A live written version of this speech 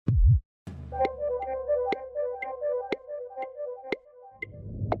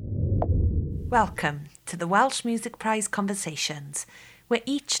Welcome to the Welsh Music Prize Conversations, where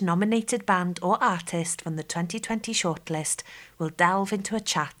each nominated band or artist from the 2020 shortlist will delve into a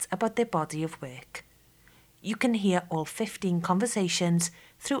chat about their body of work. You can hear all 15 conversations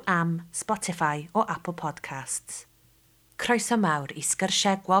through Spotify or Apple Podcasts. Croeso mawr I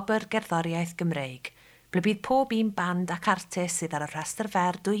Sgyrsiau Gwobr Gerddoriaeth Gymreig, ble bydd pob un band ac artist sydd ar y rhestr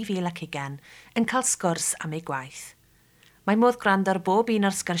fer 2020 yn cael sgwrs am ei gwaith. Mae modd gwrando ar bob un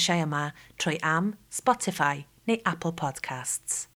o'r sgyrsiau yma trwy Spotify neu Apple Podcasts.